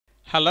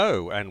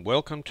Hello and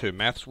welcome to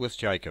Maths with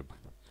Jacob.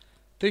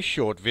 This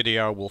short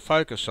video will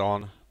focus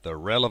on the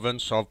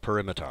relevance of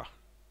perimeter.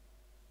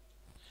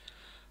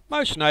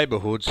 Most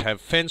neighbourhoods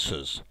have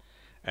fences,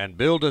 and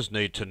builders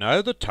need to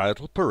know the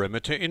total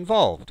perimeter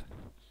involved.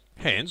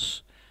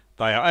 Hence,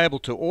 they are able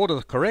to order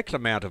the correct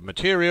amount of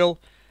material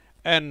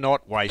and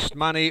not waste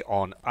money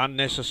on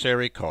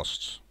unnecessary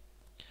costs.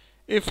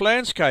 If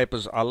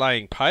landscapers are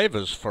laying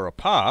pavers for a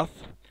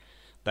path,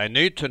 they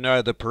need to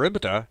know the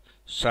perimeter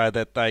so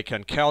that they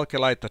can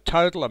calculate the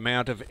total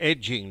amount of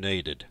edging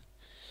needed.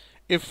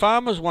 If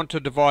farmers want to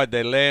divide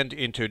their land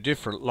into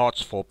different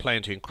lots for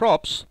planting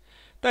crops,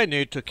 they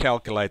need to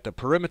calculate the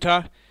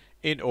perimeter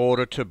in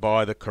order to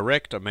buy the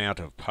correct amount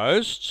of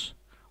posts,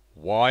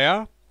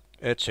 wire,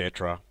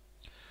 etc.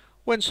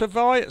 When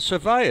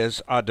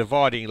surveyors are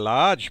dividing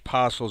large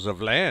parcels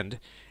of land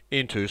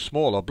into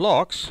smaller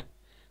blocks,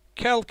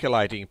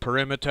 calculating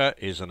perimeter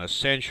is an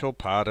essential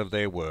part of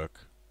their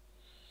work.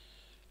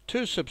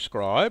 To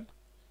subscribe,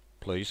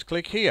 please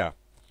click here.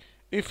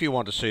 If you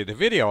want to see the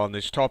video on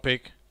this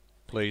topic,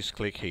 please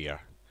click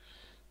here.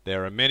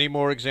 There are many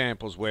more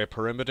examples where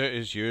perimeter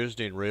is used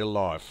in real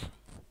life.